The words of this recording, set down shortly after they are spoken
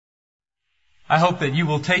I hope that you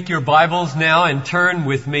will take your Bibles now and turn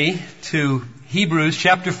with me to Hebrews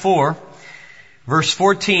chapter 4, verse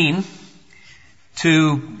 14,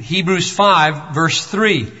 to Hebrews 5, verse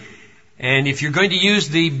 3. And if you're going to use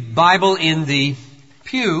the Bible in the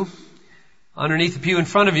pew, underneath the pew in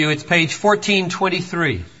front of you, it's page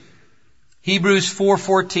 1423. Hebrews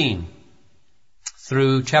 4:14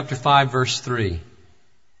 through chapter 5, verse 3.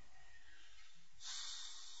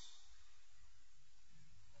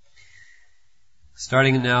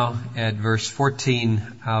 Starting now at verse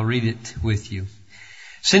 14, I'll read it with you.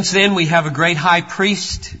 Since then we have a great high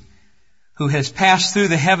priest who has passed through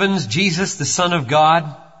the heavens, Jesus, the Son of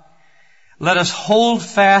God. Let us hold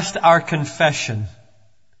fast our confession.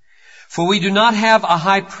 For we do not have a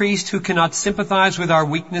high priest who cannot sympathize with our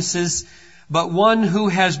weaknesses, but one who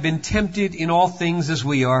has been tempted in all things as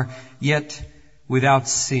we are, yet without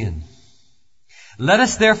sin. Let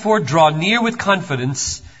us therefore draw near with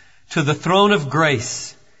confidence to the throne of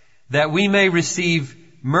grace, that we may receive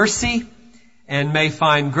mercy and may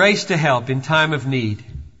find grace to help in time of need.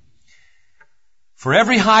 For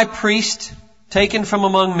every high priest taken from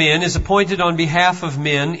among men is appointed on behalf of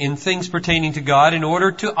men in things pertaining to God in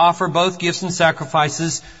order to offer both gifts and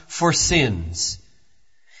sacrifices for sins.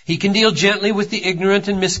 He can deal gently with the ignorant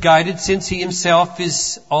and misguided, since he himself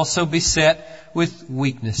is also beset with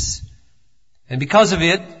weakness. And because of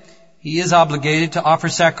it, he is obligated to offer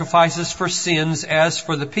sacrifices for sins, as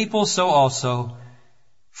for the people, so also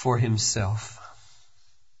for himself.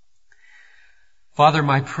 Father,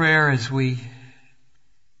 my prayer as we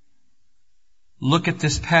look at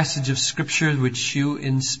this passage of Scripture which you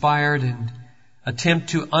inspired and attempt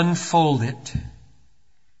to unfold it,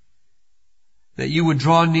 that you would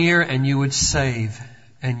draw near and you would save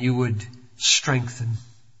and you would strengthen.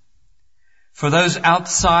 For those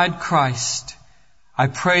outside Christ, I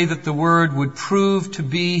pray that the Word would prove to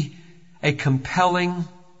be a compelling,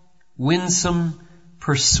 winsome,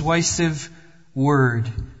 persuasive Word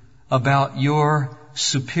about your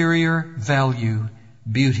superior value,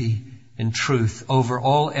 beauty, and truth over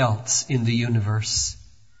all else in the universe.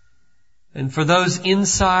 And for those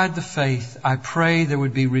inside the faith, I pray there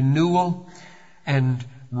would be renewal and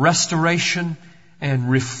restoration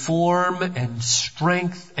and reform and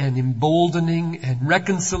strength and emboldening and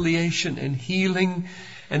reconciliation and healing,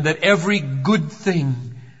 and that every good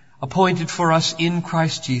thing appointed for us in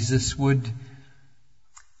Christ Jesus would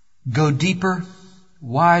go deeper,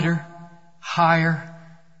 wider, higher,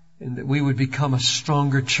 and that we would become a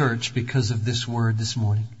stronger church because of this word this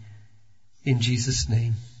morning. In Jesus'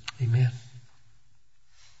 name, amen.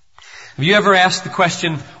 Have you ever asked the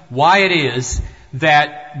question why it is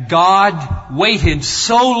that God waited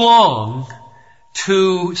so long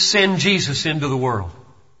to send Jesus into the world?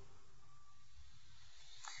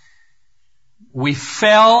 We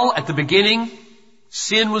fell at the beginning.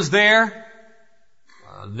 Sin was there.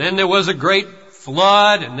 Then there was a great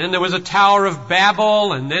flood, and then there was a Tower of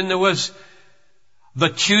Babel, and then there was the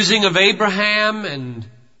choosing of Abraham, and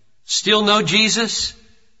still no Jesus.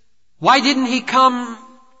 Why didn't he come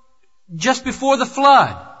just before the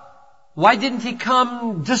flood? Why didn't he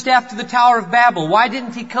come just after the Tower of Babel? Why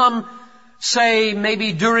didn't he come, say,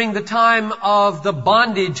 maybe during the time of the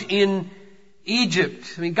bondage in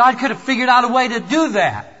Egypt? I mean, God could have figured out a way to do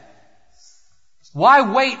that. Why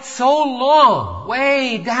wait so long,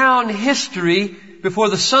 way down history, before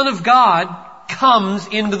the Son of God comes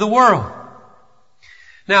into the world?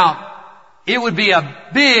 Now, it would be a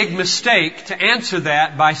big mistake to answer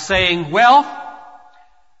that by saying, well,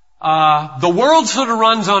 the world sort of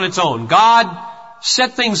runs on its own. God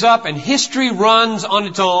set things up and history runs on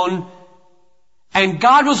its own. And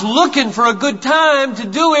God was looking for a good time to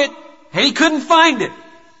do it, and He couldn't find it.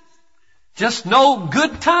 Just no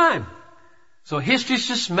good time. So history's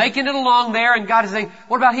just making it along there, and God is saying,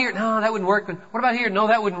 what about here? No, that wouldn't work. What about here? No,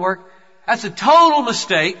 that wouldn't work. That's a total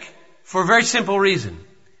mistake for a very simple reason.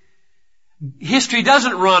 History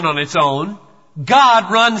doesn't run on its own.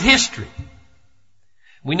 God runs history.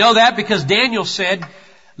 We know that because Daniel said,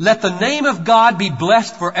 let the name of God be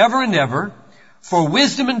blessed forever and ever, for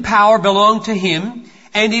wisdom and power belong to Him,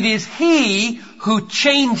 and it is He who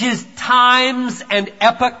changes times and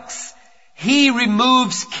epochs. He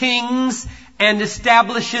removes kings and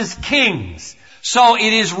establishes kings. So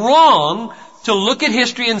it is wrong to look at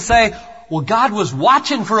history and say, well, God was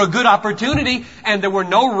watching for a good opportunity, and there were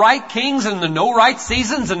no right kings and no right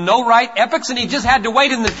seasons and no right epochs, and He just had to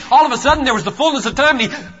wait, and then all of a sudden there was the fullness of time, and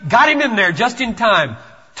He got Him in there just in time.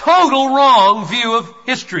 Total wrong view of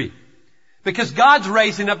history. Because God's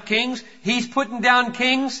raising up kings, He's putting down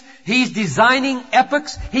kings, He's designing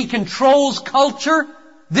epochs, He controls culture.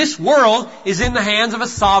 This world is in the hands of a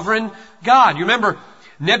sovereign God. You remember,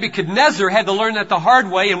 Nebuchadnezzar had to learn that the hard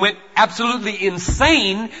way and went absolutely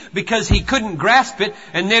insane because he couldn't grasp it.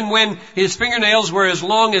 And then when his fingernails were as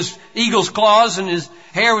long as eagle's claws and his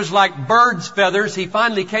hair was like bird's feathers, he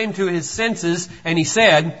finally came to his senses and he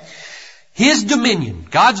said, His dominion,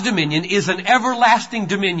 God's dominion, is an everlasting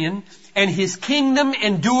dominion, and His kingdom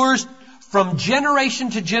endures from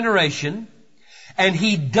generation to generation, and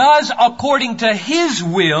He does according to His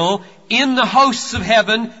will in the hosts of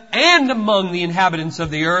heaven and among the inhabitants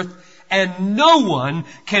of the earth, and no one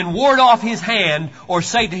can ward off His hand or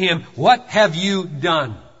say to Him, "What have you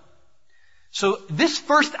done?" So this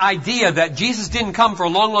first idea that Jesus didn't come for a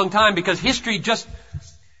long, long time because history just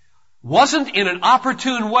wasn't in an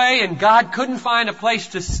opportune way and God couldn't find a place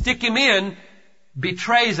to stick Him in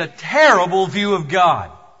betrays a terrible view of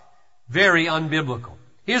God. Very unbiblical.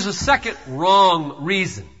 Here's a second wrong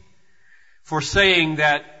reason for saying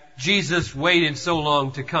that Jesus waited so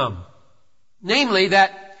long to come. Namely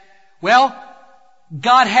that, well,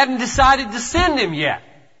 God hadn't decided to send Him yet.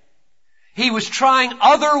 He was trying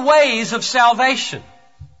other ways of salvation.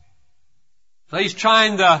 So He's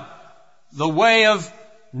trying the way of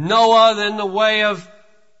Noah, then the way of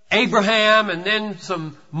Abraham, and then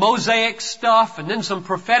some Mosaic stuff, and then some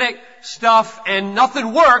prophetic stuff, and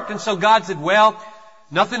nothing worked. And so God said, well,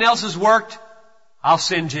 nothing else has worked. I'll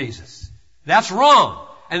send Jesus. That's wrong.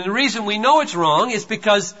 And the reason we know it's wrong is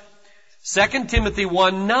because 2 Timothy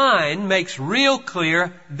 1:9 makes real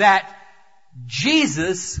clear that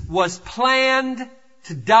Jesus was planned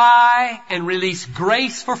to die and release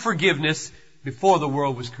grace for forgiveness before the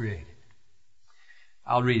world was created.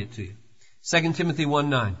 I'll read it to you. 2 Timothy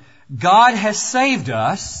 1:9. God has saved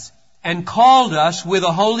us and called us with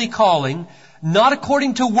a holy calling, not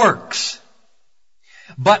according to works,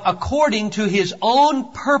 but according to His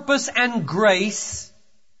own purpose and grace,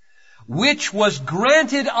 which was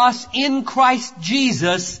granted us in Christ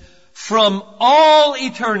Jesus from all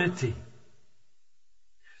eternity.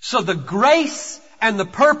 So the grace and the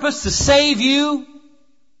purpose to save you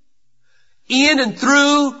in and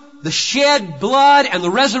through the shed blood and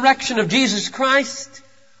the resurrection of Jesus Christ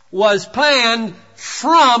was planned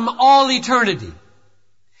from all eternity.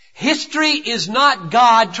 History is not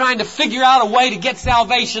God trying to figure out a way to get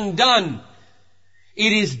salvation done.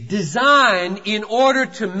 It is designed in order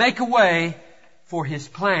to make a way for His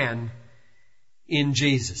plan in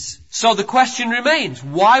Jesus. So the question remains,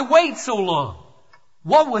 why wait so long?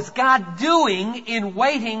 What was God doing in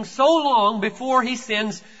waiting so long before He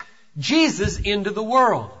sends Jesus into the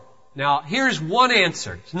world? Now, here's one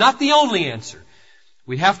answer. It's not the only answer.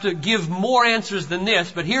 We'd have to give more answers than this,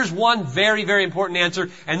 but here's one very, very important answer,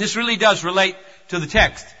 and this really does relate to the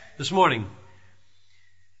text this morning.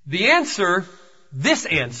 This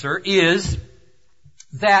answer is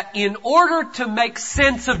that in order to make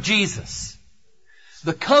sense of Jesus,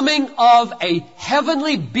 the coming of a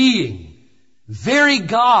heavenly being, very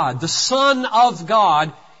God, the Son of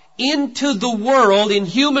God, into the world in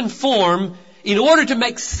human form, in order to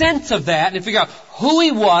make sense of that and figure out who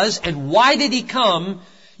He was and why did He come,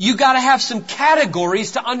 you got to have some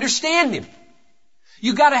categories to understand Him.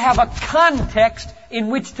 You got to have a context in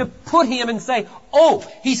which to put Him and say, oh,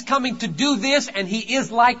 He's coming to do this and He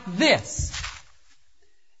is like this.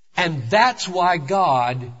 And that's why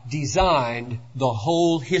God designed the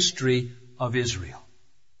whole history of Israel.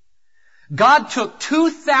 God took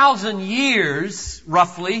 2,000 years,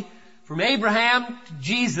 roughly, from Abraham to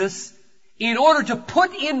Jesus, in order to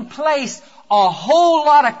put in place a whole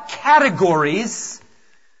lot of categories,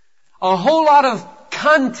 a whole lot of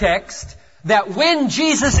context, that when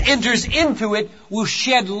Jesus enters into it will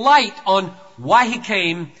shed light on why He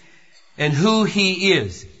came and who He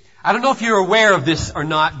is. I don't know if you're aware of this or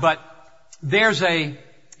not, but there's a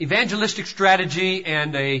evangelistic strategy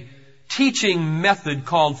and a teaching method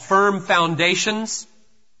called Firm Foundations.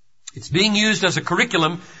 It's being used as a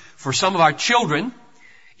curriculum for some of our children.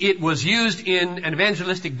 It was used in an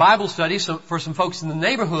evangelistic Bible study for some folks in the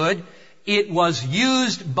neighborhood. It was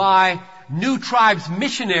used by New Tribes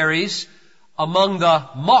missionaries among the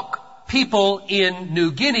Mok people in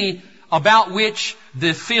New Guinea, about which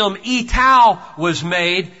the film E Tau was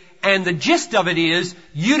made. And the gist of it is,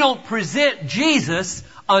 you don't present Jesus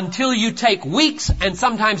until you take weeks and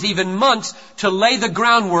sometimes even months to lay the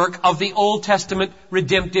groundwork of the Old Testament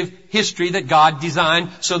redemptive history that God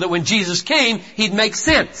designed so that when Jesus came, He'd make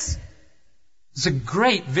sense. It's a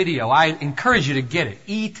great video. I encourage you to get it.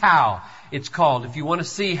 E Tau, it's called, if you want to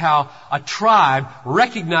see how a tribe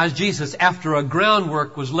recognized Jesus after a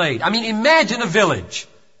groundwork was laid. I mean, imagine a village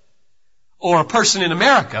or a person in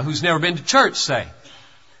America who's never been to church, say,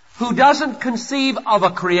 who doesn't conceive of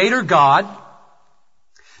a creator God,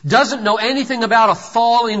 doesn't know anything about a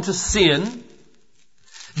fall into sin,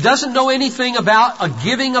 doesn't know anything about a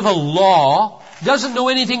giving of a law, doesn't know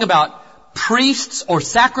anything about priests or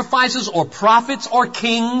sacrifices or prophets or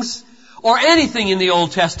kings or anything in the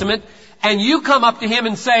Old Testament, and you come up to him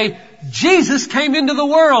and say, Jesus came into the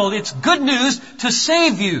world. It's good news to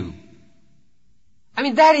save you. I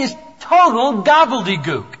mean, that is total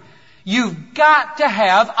gobbledygook. You've got to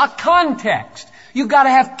have a context. You've got to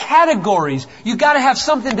have categories. You've got to have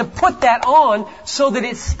something to put that on so that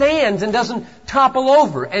it stands and doesn't topple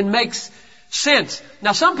over and makes sense.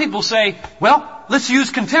 Now, some people say, well, let's use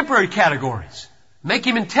contemporary categories. Make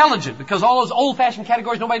him intelligent, because all those old-fashioned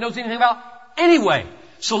categories nobody knows anything about anyway.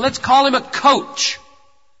 So let's call him a coach,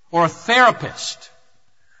 or a therapist,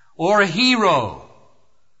 or a hero,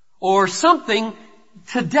 or something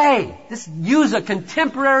today. Just use a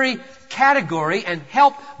contemporary category and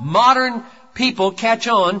help modern people catch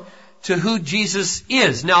on to who Jesus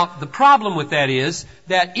is. Now, the problem with that is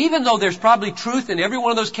that even though there's probably truth in every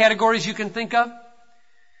one of those categories you can think of,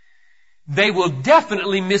 they will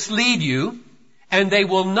definitely mislead you, and they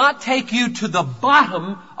will not take you to the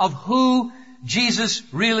bottom of who Jesus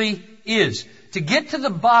really is. To get to the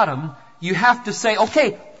bottom, you have to say,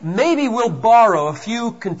 okay, maybe we'll borrow a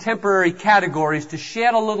few contemporary categories to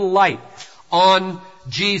shed a little light on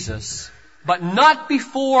Jesus, but not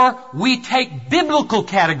before we take biblical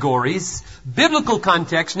categories, biblical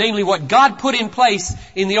context, namely what God put in place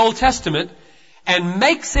in the Old Testament, and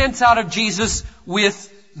make sense out of Jesus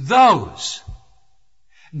with those.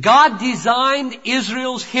 God designed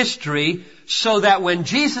Israel's history so that when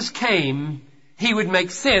Jesus came, He would make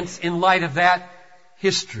sense in light of that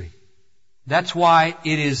history. That's why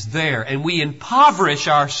it is there. And we impoverish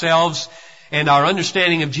ourselves and our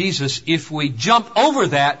understanding of Jesus if we jump over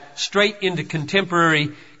that straight into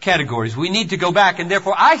contemporary categories. We need to go back, and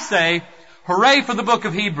therefore I say, hooray for the book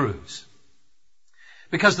of Hebrews.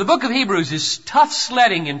 Because the book of Hebrews is tough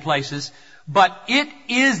sledding in places, but it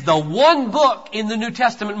is the one book in the New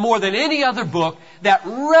Testament more than any other book that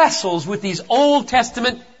wrestles with these Old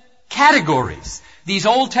Testament categories, these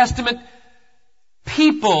Old Testament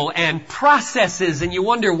people and processes, and you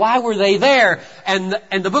wonder why were they there? And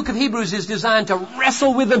the book of Hebrews is designed to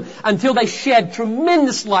wrestle with them until they shed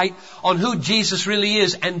tremendous light on who Jesus really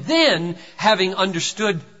is. And then, having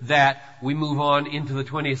understood that, we move on into the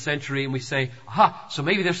 20th century and we say, aha, so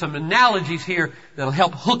maybe there's some analogies here that'll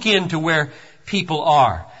help hook into where people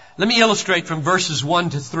are. Let me illustrate from verses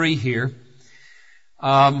 1 to 3 here.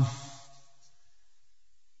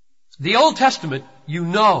 The Old Testament, you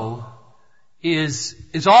know,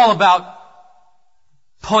 is all about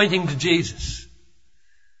pointing to Jesus.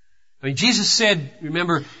 I mean, Jesus said,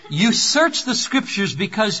 remember, you search the Scriptures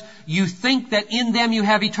because you think that in them you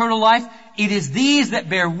have eternal life. It is these that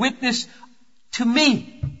bear witness to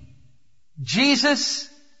me. Jesus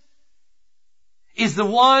is the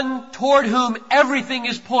one toward whom everything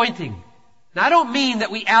is pointing. Now, I don't mean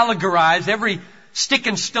that we allegorize every stick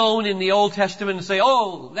and stone in the Old Testament and say,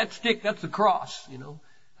 oh, that stick, that's the cross, you know.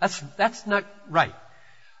 That's not right.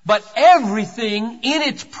 But everything in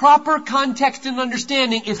its proper context and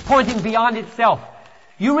understanding is pointing beyond itself.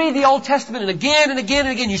 You read the Old Testament and again and again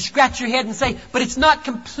and again you scratch your head and say, but it's not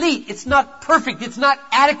complete, it's not perfect, it's not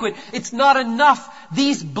adequate, it's not enough.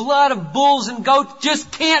 These blood of bulls and goats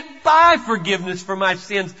just can't buy forgiveness for my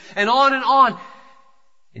sins, and on and on.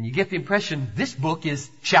 And you get the impression this book is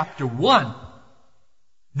chapter 1.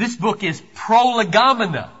 This book is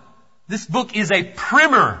prolegomena. This book is a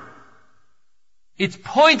primer. It's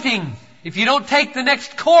pointing. If you don't take the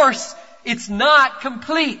next course, it's not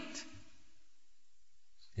complete.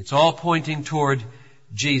 It's all pointing toward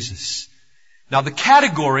Jesus. Now, the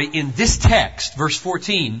category in this text, verse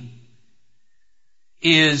 14,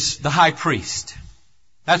 is the high priest.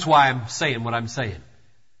 That's why I'm saying what I'm saying.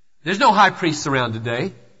 There's no high priests around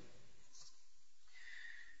today.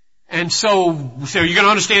 And so you're going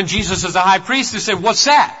to understand Jesus as a high priest? They say, what's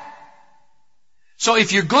that? So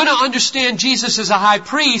if you're going to understand Jesus as a high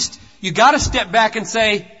priest, you got to step back and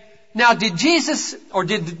say, now did Jesus or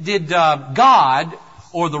did God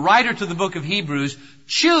or the writer to the book of Hebrews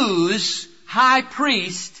choose high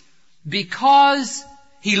priest because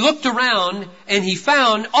he looked around and he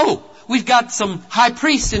found, oh, we've got some high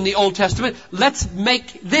priests in the Old Testament. Let's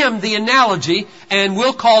make them the analogy and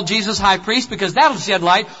we'll call Jesus high priest because that'll shed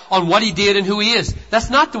light on what he did and who he is.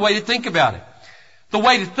 That's not the way to think about it. The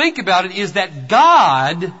way to think about it is that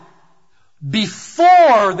God,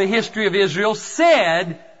 before the history of Israel,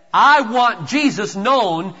 said, I want Jesus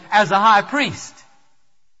known as a high priest.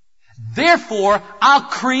 Therefore, I'll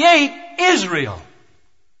create Israel.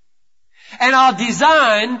 And I'll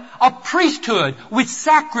design a priesthood with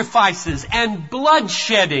sacrifices and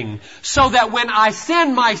bloodshedding so that when I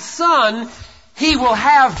send my Son, He will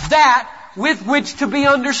have that with which to be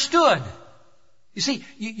understood. You see,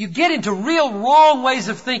 you get into real wrong ways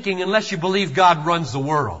of thinking unless you believe God runs the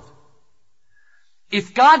world.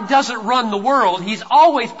 If God doesn't run the world, He's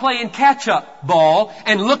always playing catch-up ball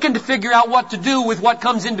and looking to figure out what to do with what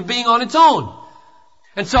comes into being on its own.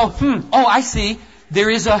 And so, I see. There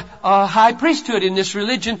is a high priesthood in this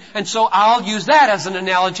religion, and so I'll use that as an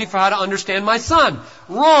analogy for how to understand my Son.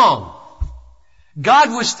 Wrong. God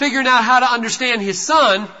was figuring out how to understand His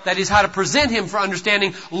Son, that is, how to present Him for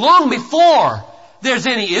understanding, long before there's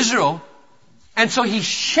any Israel. And so He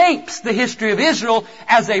shapes the history of Israel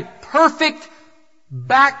as a perfect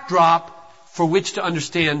backdrop for which to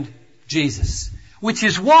understand Jesus. Which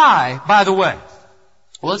is why, by the way,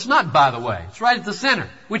 well, it's not by the way, it's right at the center,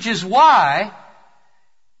 which is why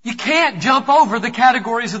you can't jump over the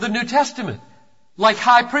categories of the New Testament, like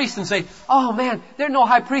high priests, and say, oh man, there are no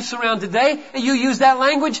high priests around today, and you use that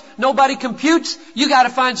language, nobody computes, you gotta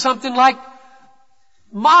find something like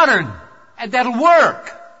modern, and that'll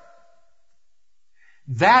work.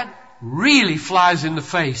 That really flies in the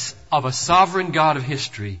face of a sovereign God of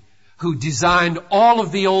history who designed all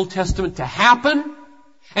of the Old Testament to happen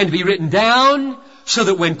and to be written down so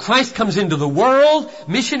that when Christ comes into the world,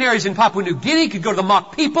 missionaries in Papua New Guinea could go to the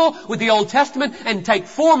mock people with the Old Testament and take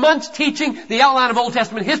 4 months teaching the outline of Old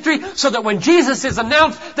Testament history so that when Jesus is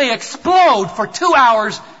announced, they explode for 2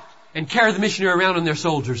 hours and carry the missionary around on their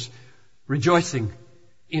shoulders, rejoicing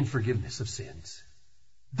in forgiveness of sins.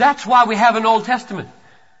 That's why we have an Old Testament.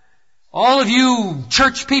 All of you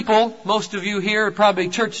church people, most of you here are probably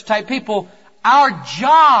church type people, our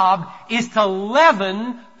job is to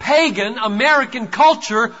leaven pagan American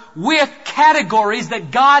culture with categories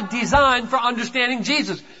that God designed for understanding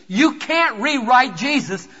Jesus. You can't rewrite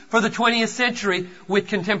Jesus for the 20th century with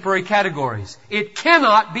contemporary categories. It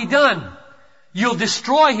cannot be done. You'll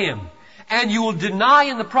destroy Him. And you will deny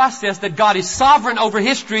in the process that God is sovereign over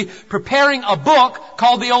history, preparing a book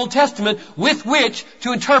called the Old Testament with which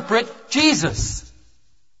to interpret Jesus.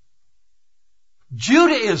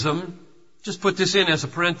 Judaism, just put this in as a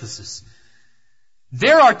parenthesis.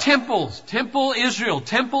 There are temples, Temple Israel,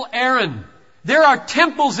 Temple Aaron. There are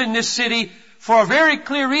temples in this city for a very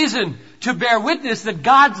clear reason, to bear witness that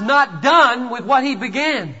God's not done with what He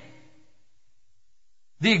began.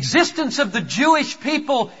 The existence of the Jewish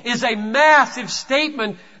people is a massive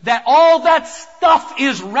statement that all that stuff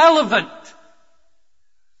is relevant.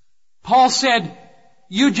 Paul said,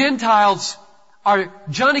 you Gentiles are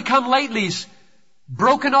Johnny-come-latelys,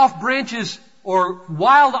 broken off branches or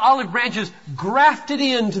wild olive branches grafted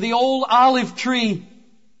into the old olive tree.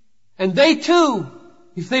 And they too,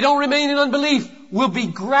 if they don't remain in unbelief, will be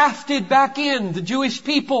grafted back in, the Jewish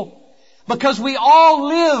people. Because we all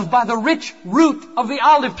live by the rich root of the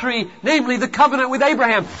olive tree, namely the covenant with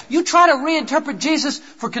Abraham. You try to reinterpret Jesus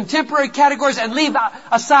for contemporary categories and leave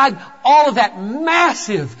aside all of that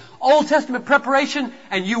massive Old Testament preparation,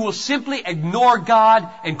 and you will simply ignore God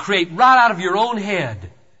and create right out of your own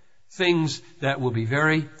head things that will be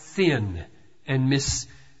very thin and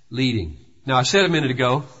misleading. Now, I said a minute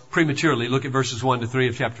ago, prematurely, look at verses 1 to 3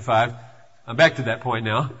 of chapter 5. I'm back to that point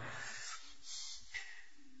now.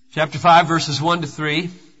 Chapter 5, verses 1 to 3.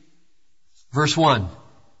 Verse 1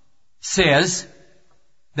 says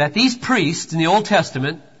that these priests in the Old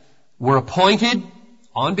Testament were appointed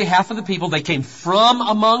on behalf of the people. They came from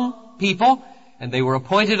among people, and they were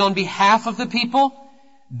appointed on behalf of the people.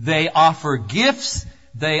 They offer gifts.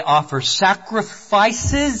 They offer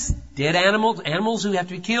sacrifices, dead animals who have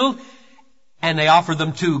to be killed. And they offer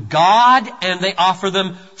them to God, and they offer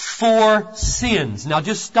them for sins. Now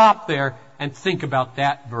just stop there and think about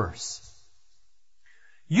that verse.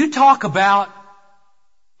 You talk about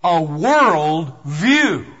a world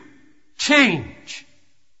view change.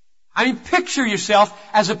 I mean, picture yourself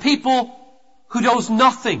as a people who knows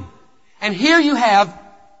nothing. And here you have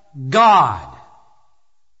God.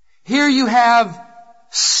 Here you have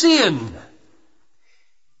sin.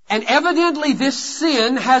 And evidently this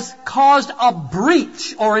sin has caused a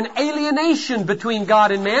breach or an alienation between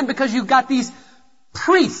God and man, because you've got these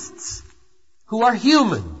priests who are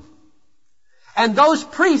human. And those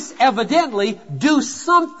priests evidently do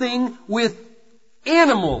something with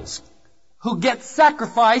animals who get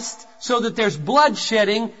sacrificed so that there's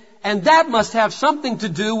bloodshedding, and that must have something to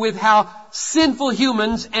do with how sinful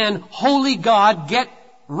humans and holy God get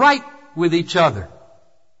right with each other.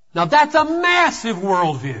 Now that's a massive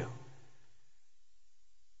worldview.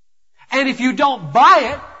 And if you don't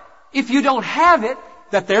buy it, if you don't have it,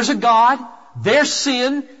 that there's a God there's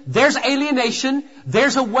sin, there's alienation,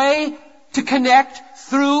 there's a way to connect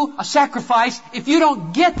through a sacrifice. If you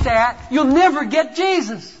don't get that, you'll never get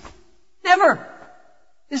Jesus. Never.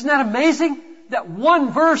 Isn't that amazing? That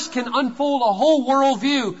one verse can unfold a whole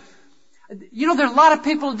worldview. You know, there are a lot of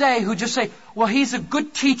people today who just say, well, he's a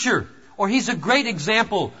good teacher, or he's a great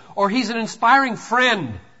example, or he's an inspiring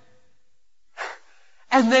friend.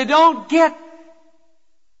 And they don't get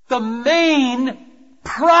the main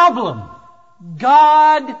problem.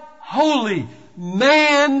 God, holy,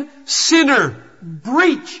 man, sinner,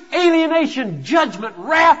 breach, alienation, judgment,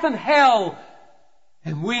 wrath, and hell.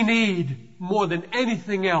 And we need, more than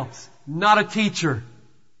anything else, not a teacher,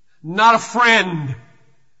 not a friend,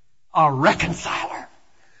 a reconciler,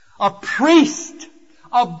 a priest,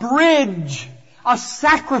 a bridge, a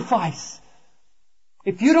sacrifice.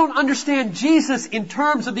 If you don't understand Jesus in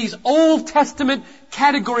terms of these Old Testament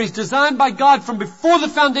categories designed by God from before the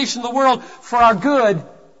foundation of the world for our good,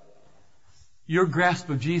 your grasp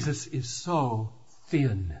of Jesus is so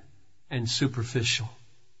thin and superficial.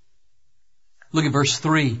 Look at verse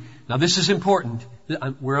 3. Now this is important.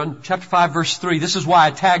 We're on chapter 5, verse 3. This is why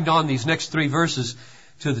I tagged on these next 3 verses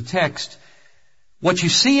to the text. What you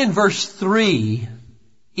see in verse 3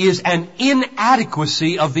 is an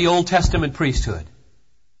inadequacy of the Old Testament priesthood.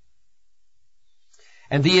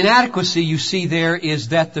 And the inadequacy you see there is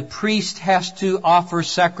that the priest has to offer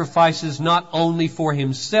sacrifices not only for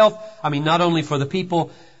himself, not only for the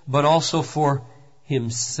people, but also for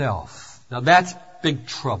himself. Now that's big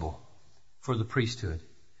trouble for the priesthood.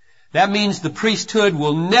 That means the priesthood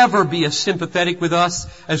will never be as sympathetic with us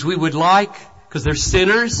as we would like, because they're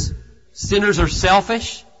sinners. Sinners are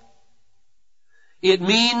selfish. It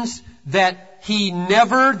means that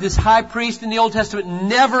this high priest in the Old Testament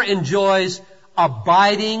never enjoys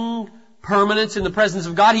abiding permanence in the presence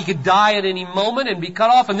of God. He could die at any moment and be cut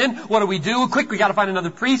off. And then what do? Quick, we got to find another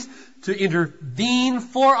priest to intervene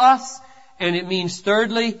for us. And it means,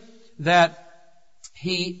 thirdly, that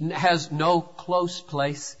he has no close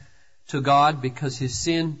place to God because his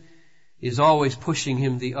sin is always pushing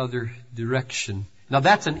him the other direction. Now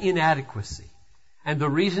that's an inadequacy. And the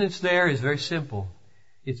reason it's there is very simple.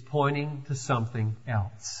 It's pointing to something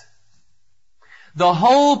else. The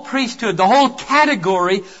whole priesthood, the whole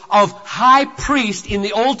category of high priest in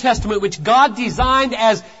the Old Testament, which God designed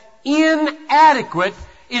as inadequate,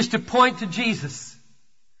 is to point to Jesus.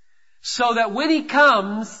 So that when He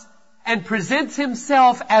comes and presents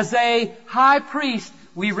Himself as a high priest,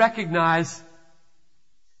 we recognize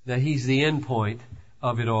that He's the end point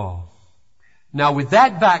of it all. Now with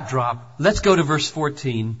that backdrop, let's go to verse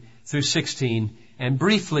 14 through 16 and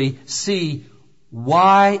briefly see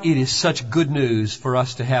why it is such good news for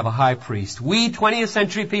us to have a high priest. We 20th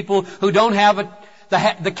century people who don't have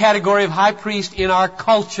the category of high priest in our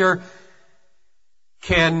culture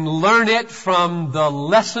can learn it from the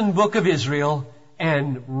lesson book of Israel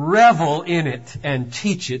and revel in it and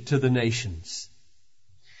teach it to the nations.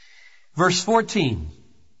 Verse 14.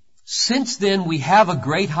 Since then we have a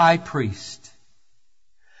great high priest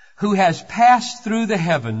who has passed through the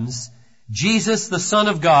heavens, Jesus, the Son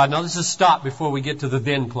of God. Now this is stop before we get to the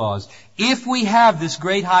then clause. If we have this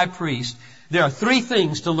great high priest, there are 3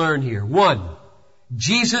 things to learn here. 1,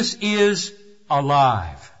 Jesus is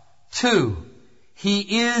alive. 2,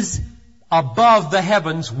 He is above the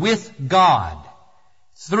heavens with God.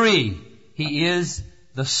 3, He is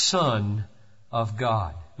the Son of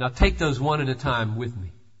God. Now take those one at a time with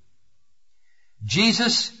me.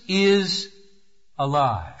 Jesus is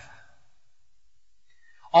alive.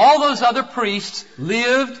 All those other priests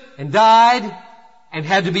lived and died and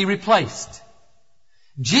had to be replaced.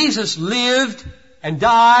 Jesus lived and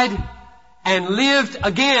died and lived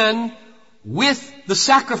again with the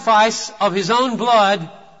sacrifice of His own blood,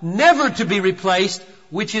 never to be replaced,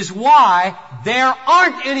 which is why there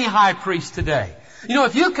aren't any high priests today. You know,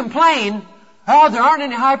 if you complain, there aren't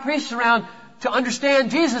any high priests around to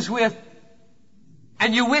understand Jesus with,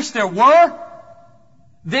 and you wish there were,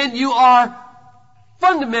 then you are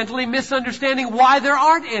fundamentally misunderstanding why there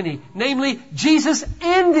aren't any. Namely, Jesus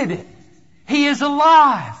ended it. He is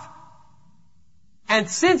alive. And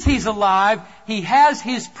since He's alive, He has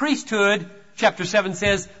His priesthood, chapter 7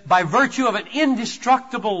 says, by virtue of an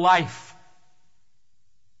indestructible life.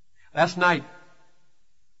 Last night,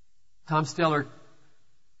 Tom Steller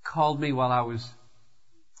called me while I was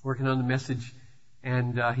working on the message,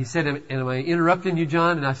 and he said, am I interrupting you,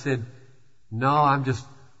 John? And I said, no, I'm just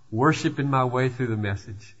worshiping my way through the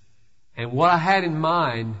message. And what I had in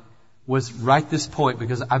mind was right this point,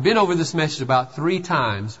 because I've been over this message about 3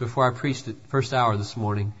 times before I preached it first hour this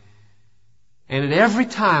morning. And at every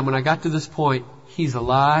time when I got to this point, He's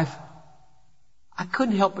alive, I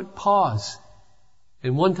couldn't help but pause.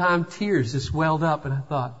 And one time tears just welled up and I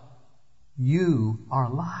thought, you are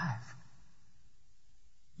alive.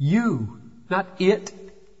 You, not it,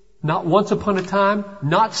 not once upon a time,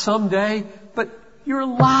 not someday, but you're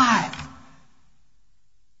alive.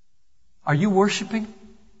 Are you worshiping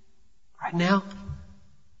right now?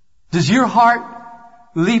 Does your heart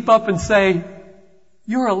leap up and say,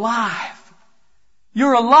 you're alive.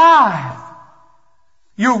 You're alive.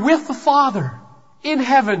 You're with the Father in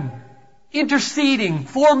heaven, interceding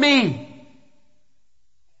for me.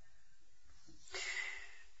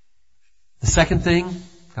 The second thing,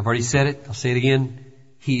 I've already said it, I'll say it again.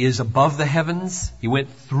 He is above the heavens. He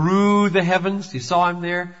went through the heavens. You saw Him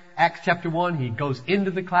there. Acts chapter 1, He goes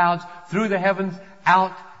into the clouds, through the heavens,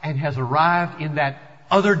 out, and has arrived in that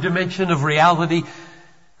other dimension of reality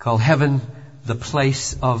called heaven, the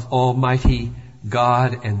place of Almighty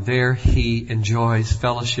God. And there He enjoys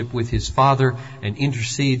fellowship with His Father and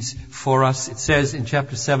intercedes for us. It says in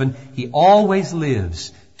chapter 7, He always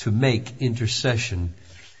lives to make intercession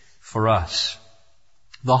for us.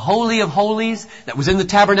 The Holy of Holies that was in the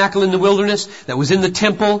tabernacle in the wilderness, that was in the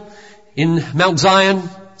temple in Mount Zion,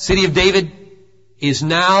 city of David, is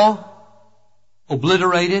now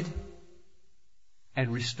obliterated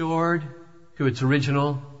and restored to its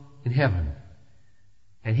original in heaven.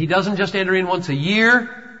 And He doesn't just enter in once a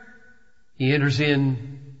year, He enters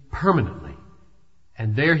in permanently.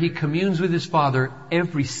 And there He communes with His Father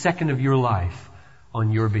every second of your life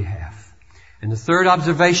on your behalf. And the third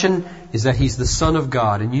observation is that He's the Son of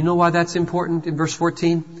God. And you know why that's important in verse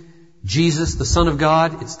 14? Jesus, the Son of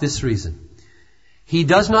God, it's this reason. He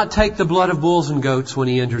does not take the blood of bulls and goats when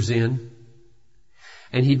He enters in.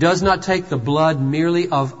 And He does not take the blood merely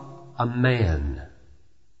of a man.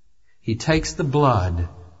 He takes the blood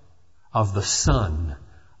of the Son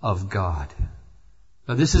of God.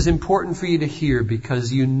 Now this is important for you to hear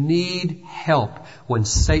because you need help when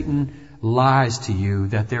Satan lies to you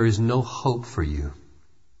that there is no hope for you.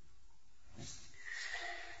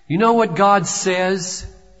 You know what God says?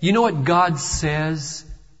 You know what God says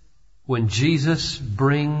when Jesus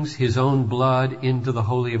brings His own blood into the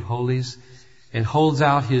Holy of Holies and holds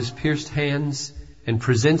out His pierced hands and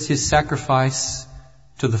presents His sacrifice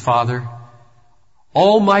to the Father?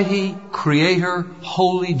 Almighty, Creator,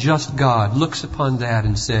 holy, just God looks upon that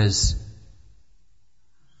and says,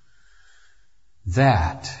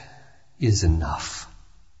 that is enough.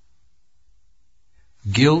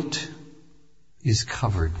 Guilt is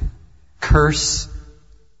covered. Curse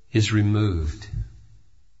is removed.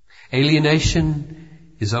 Alienation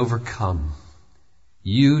is overcome.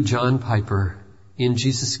 You, John Piper, in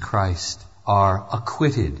Jesus Christ are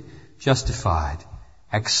acquitted, justified,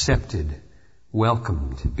 accepted,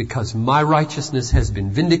 welcomed, because my righteousness has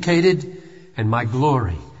been vindicated and my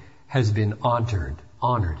glory has been honored.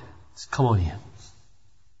 Come on in.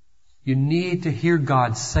 You need to hear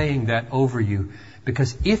God saying that over you,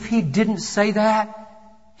 because if He didn't say that,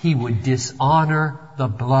 He would dishonor the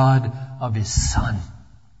blood of His Son.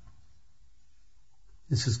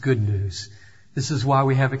 This is good news. This is why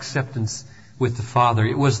we have acceptance with the Father.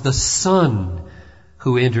 It was the Son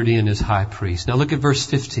who entered in as high priest. Now look at verse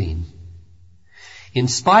 15. In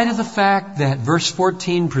spite of the fact that verse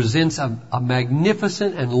 14 presents a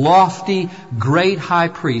magnificent and lofty, great high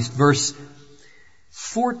priest, verse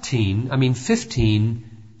 15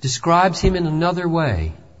 describes Him in another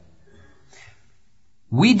way.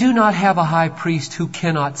 We do not have a high priest who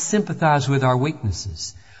cannot sympathize with our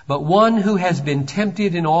weaknesses, but one who has been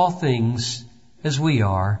tempted in all things as we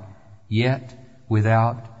are, yet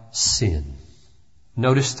without sin.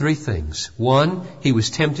 Notice three things. 1, He was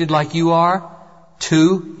tempted like you are.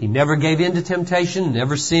 2, He never gave in to temptation,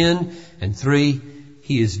 never sinned. And 3,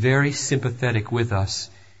 He is very sympathetic with us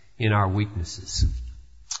in our weaknesses.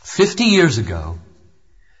 50 years ago,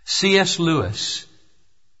 C.S. Lewis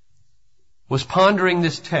was pondering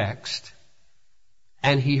this text,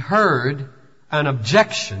 and he heard an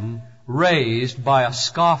objection raised by a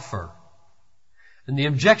scoffer. And the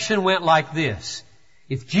objection went like this: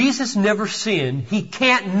 if Jesus never sinned, He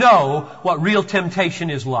can't know what real temptation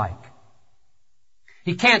is like.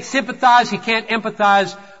 He can't sympathize, He can't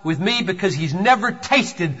empathize with me because He's never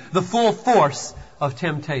tasted the full force of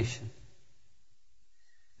temptation.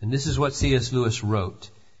 And this is what C.S. Lewis wrote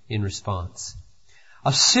in response.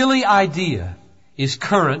 A silly idea is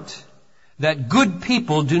current that good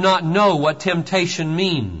people do not know what temptation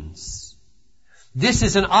means. This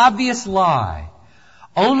is an obvious lie.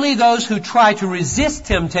 Only those who try to resist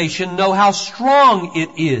temptation know how strong it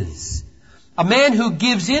is. A man who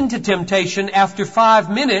gives in to temptation after 5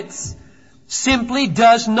 minutes simply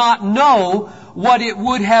does not know what it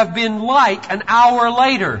would have been like an hour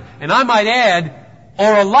later, and I might add,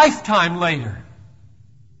 or a lifetime later,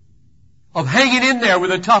 of hanging in there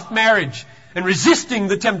with a tough marriage and resisting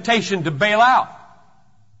the temptation to bail out.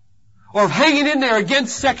 Or of hanging in there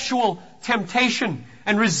against sexual temptation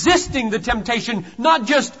and resisting the temptation not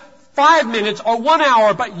just 5 minutes or 1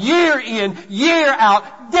 hour, but year in, year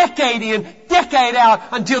out, decade in, decade out,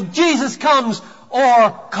 until Jesus comes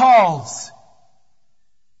or calls.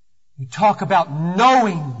 You talk about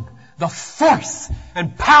knowing the force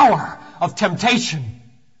and power of temptation.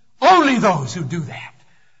 Only those who do that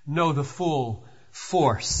know the full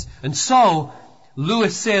force. And so,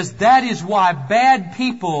 Lewis says that is why bad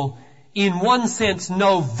people, in one sense,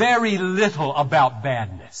 know very little about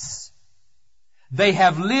badness. They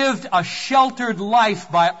have lived a sheltered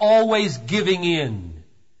life by always giving in.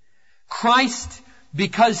 Christ,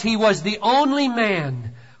 because He was the only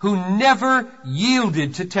man who never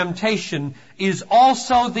yielded to temptation, is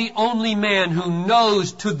also the only man who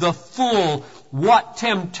knows to the full what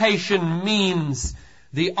temptation means.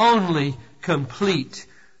 The only complete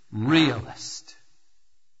realist.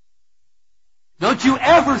 Don't you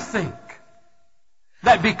ever think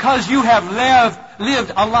that because you have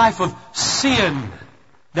lived a life of sin,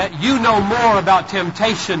 that you know more about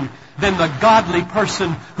temptation than the godly person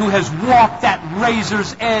who has walked that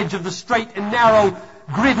razor's edge of the straight and narrow,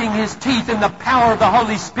 gritting his teeth in the power of the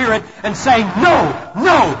Holy Spirit and saying, no,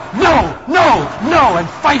 no, no, no, no, and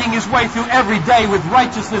fighting his way through every day with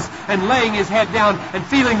righteousness and laying his head down and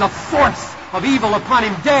feeling the force of evil upon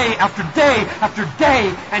him day after day after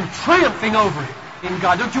day and triumphing over it in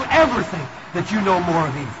God. Don't you ever think that you know more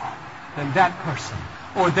of evil than that person,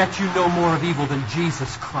 or that you know more of evil than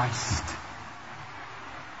Jesus Christ.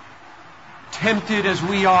 Tempted as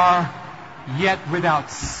we are, yet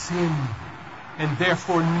without sin, and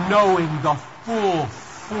therefore knowing the full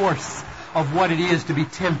force of what it is to be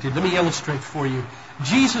tempted. Let me illustrate for you.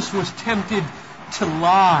 Jesus was tempted to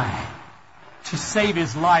lie to save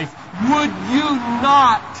His life. Would you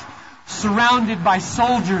not, surrounded by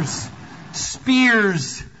soldiers,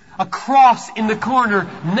 spears, a cross in the corner,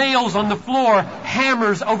 nails on the floor,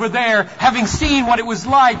 hammers over there, having seen what it was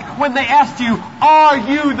like when they asked you, are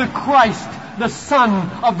you the Christ, the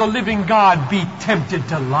Son of the living God, be tempted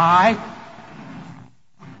to lie?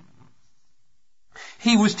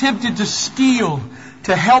 He was tempted to steal,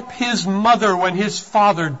 to help his mother when his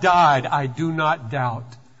father died, I do not doubt.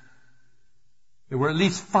 There were at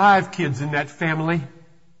least 5 kids in that family.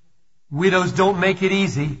 Widows don't make it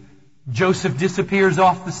easy. Joseph disappears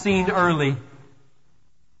off the scene early.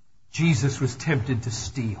 Jesus was tempted to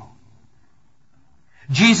steal.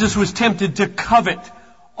 Jesus was tempted to covet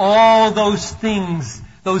all those things,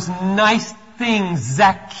 those nice things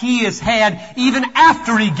Zacchaeus had even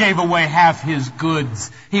after he gave away half his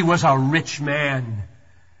goods. He was a rich man.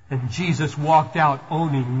 And Jesus walked out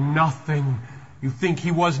owning nothing. You think He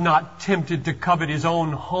was not tempted to covet His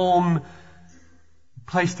own home,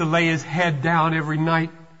 a place to lay His head down every night?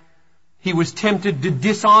 He was tempted to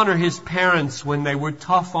dishonor His parents when they were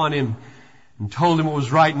tough on Him and told Him what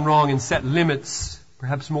was right and wrong and set limits,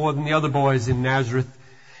 perhaps more than the other boys in Nazareth.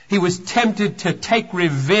 He was tempted to take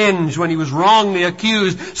revenge when he was wrongly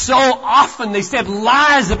accused. So often they said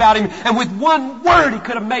lies about him, and with one word He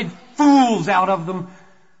could have made fools out of them.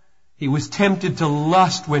 He was tempted to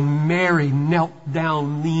lust when Mary knelt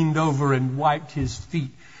down, leaned over, and wiped His feet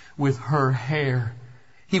with her hair.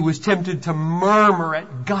 He was tempted to murmur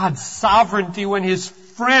at God's sovereignty when his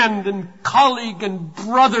friend and colleague and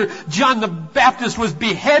brother John the Baptist was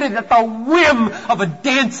beheaded at the whim of a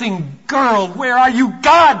dancing girl. Where are you,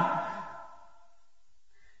 God?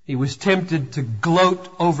 He was tempted to gloat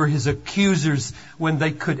over his accusers when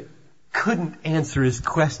they couldn't answer his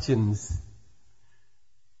questions.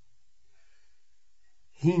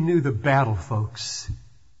 He knew the battle, folks,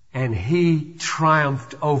 and he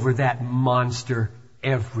triumphed over that monster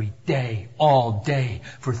every day, all day,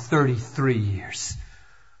 for 33 years.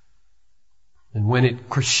 And when it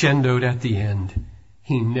crescendoed at the end,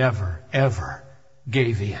 he never, ever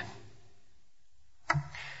gave in.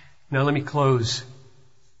 Now let me close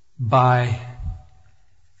by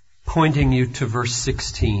pointing you to verse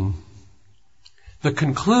 16. The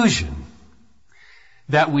conclusion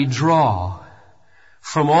that we draw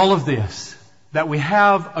from all of this, that we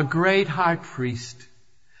have a great high priest,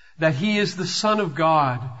 that He is the Son of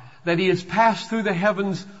God, that He has passed through the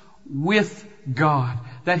heavens with God,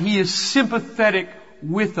 that He is sympathetic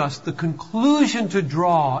with us. The conclusion to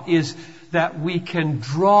draw is that we can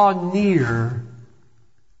draw near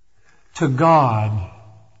to God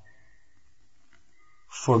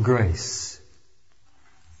for grace.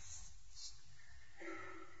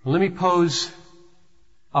 Let me pose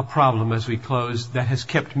a problem as we close that has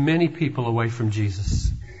kept many people away from Jesus.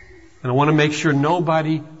 And I want to make sure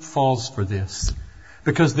nobody falls for this.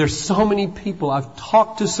 Because there's so many people, I've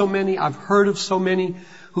talked to so many, I've heard of so many,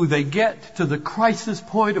 who they get to the crisis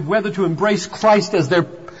point of whether to embrace Christ as their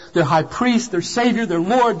high priest, their Savior, their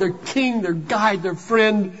Lord, their King, their guide, their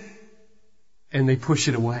friend, and they push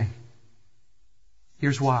it away.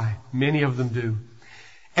 Here's why. Many of them do.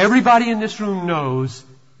 Everybody in this room knows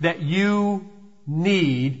that you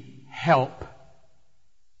need help.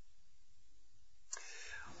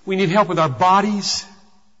 We need help with our bodies.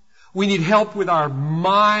 We need help with our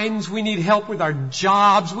minds. We need help with our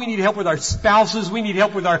jobs. We need help with our spouses. We need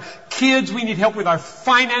help with our kids. We need help with our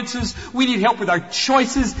finances. We need help with our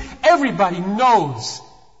choices. Everybody knows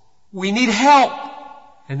we need help.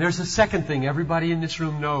 And there's a second thing everybody in this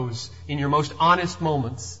room knows in your most honest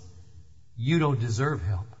moments. You don't deserve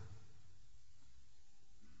help.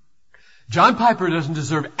 John Piper doesn't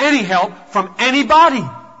deserve any help from anybody.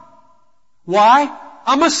 Why?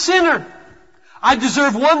 I'm a sinner. I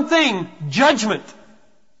deserve one thing, judgment.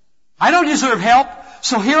 I don't deserve help,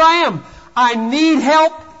 so here I am. I need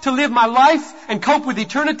help to live my life and cope with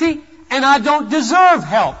eternity, and I don't deserve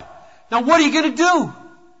help. Now what are you going to do?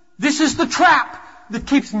 This is the trap that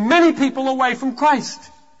keeps many people away from Christ.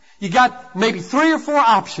 You got maybe 3 or 4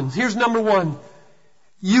 options. Here's number 1.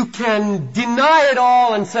 You can deny it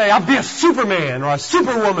all and say, I'll be a Superman or a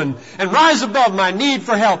Superwoman and rise above my need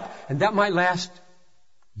for help. And that might last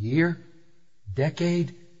a year,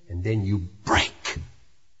 decade, and then you break.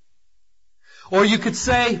 Or you could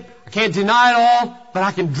say, I can't deny it all, but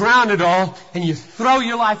I can drown it all, and you throw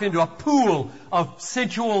your life into a pool of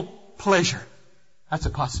sensual pleasure. That's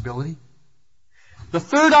a possibility. The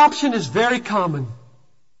third option is very common.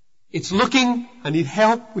 It's looking, I need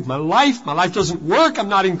help with my life. My life doesn't work. I'm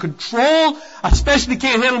not in control. I especially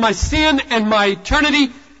can't handle my sin and my eternity.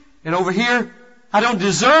 And over here, I don't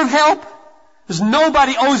deserve help. Because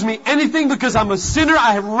nobody owes me anything because I'm a sinner.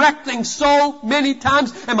 I have wrecked things so many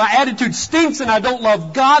times and my attitude stinks and I don't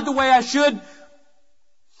love God the way I should.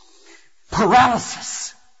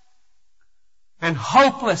 Paralysis and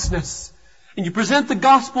hopelessness. And you present the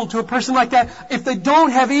gospel to a person like that. If they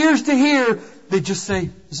don't have ears to hear, they just say,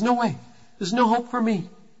 there's no way. There's no hope for me.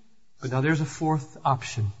 But now there's a fourth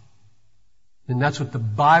option. And that's what the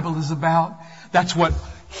Bible is about. That's what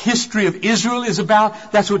history of Israel is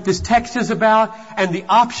about. That's what this text is about. And the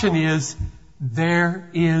option is, there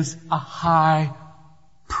is a high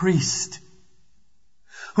priest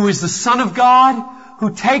who is the Son of God,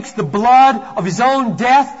 who takes the blood of His own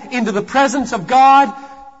death into the presence of God.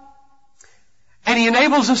 And He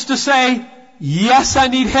enables us to say, yes, I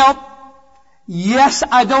need help. Yes,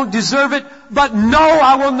 I don't deserve it. But no,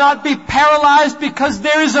 I will not be paralyzed because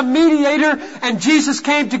there is a mediator and Jesus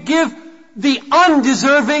came to give the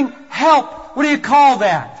undeserving help. What do you call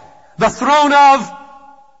that? The throne of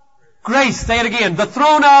grace. Say it again. The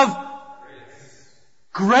throne of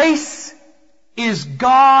grace is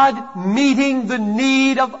God meeting the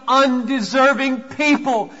need of undeserving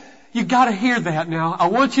people. You've got to hear that now. I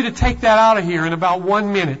want you to take that out of here in about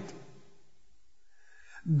 1 minute.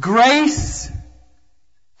 Grace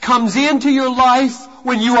comes into your life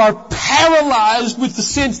when you are paralyzed with the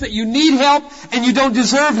sense that you need help and you don't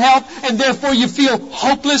deserve help and therefore you feel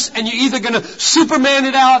hopeless and you're either going to Superman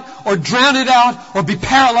it out or drown it out or be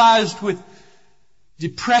paralyzed with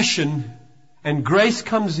depression. And grace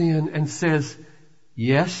comes in and says,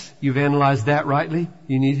 yes, you've analyzed that rightly.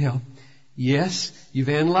 You need help. Yes, you've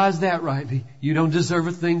analyzed that rightly. You don't deserve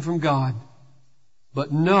a thing from God.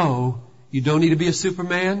 But no, you don't need to be a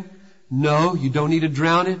Superman. No, you don't need to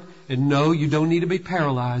drown it. And no, you don't need to be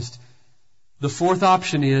paralyzed. The fourth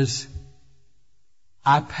option is,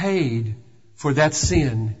 I paid for that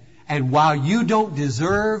sin. And while you don't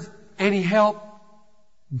deserve any help,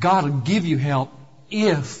 God will give you help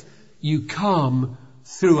if you come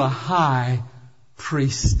through a high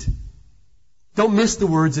priest. Don't miss the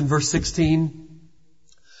words in verse 16.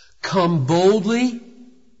 Come boldly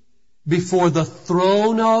before the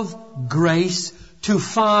throne of grace to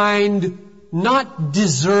find not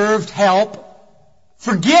deserved help.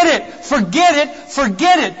 Forget it. Forget it.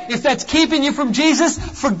 Forget it. If that's keeping you from Jesus,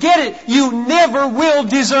 forget it. You never will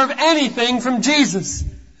deserve anything from Jesus.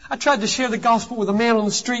 I tried to share the gospel with a man on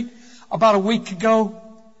the street about a week ago,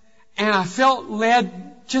 and I felt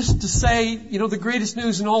led just to say, the greatest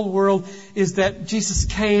news in all the world is that Jesus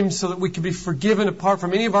came so that we could be forgiven apart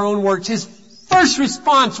from any of our own works. His first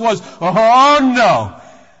response was, oh no.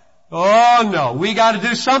 Oh no, we got to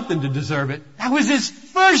do something to deserve it. That was his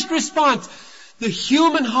first response. The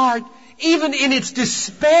human heart, even in its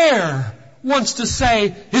despair, wants to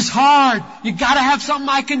say, it's hard. You gotta have something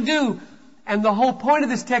I can do. And the whole point of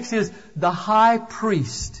this text is the high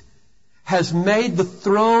priest has made the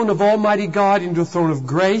throne of Almighty God into a throne of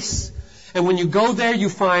grace. And when you go there, you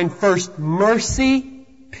find first mercy,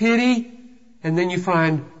 pity, and then you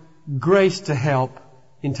find grace to help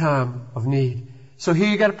in time of need. So here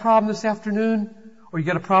you got a problem this afternoon, or you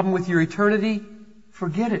got a problem with your eternity,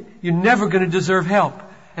 forget it. You're never going to deserve help,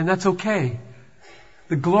 and that's okay.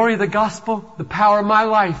 The glory of the gospel, the power of my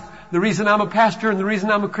life, the reason I'm a pastor and the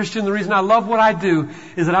reason I'm a Christian, the reason I love what I do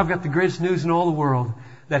is that I've got the greatest news in all the world,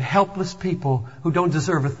 that helpless people who don't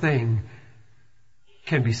deserve a thing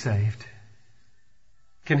can be saved,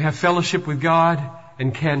 can have fellowship with God,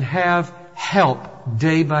 and can have help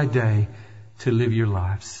day by day to live your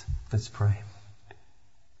lives. Let's pray.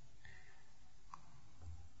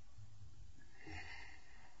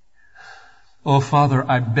 Oh, Father,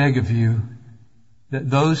 I beg of you that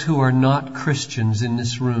those who are not Christians in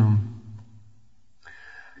this room,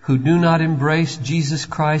 who do not embrace Jesus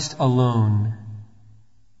Christ alone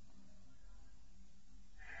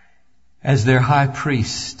as their high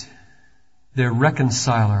priest, their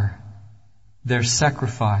reconciler, their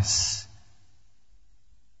sacrifice,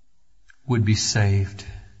 would be saved.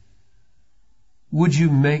 Would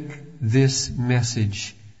you make this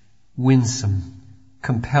message winsome,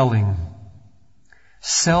 compelling,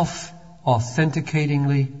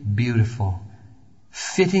 self-authenticatingly beautiful,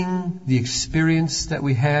 fitting the experience that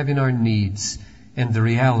we have in our needs and the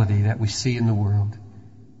reality that we see in the world?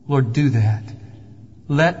 Lord, do that.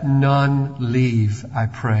 Let none leave, I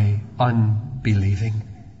pray, unbelieving.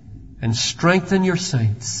 And strengthen your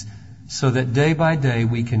saints so that day by day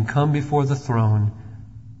we can come before the throne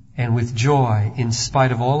and with joy, in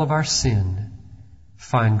spite of all of our sin,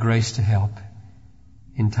 find grace to help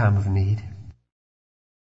in time of need.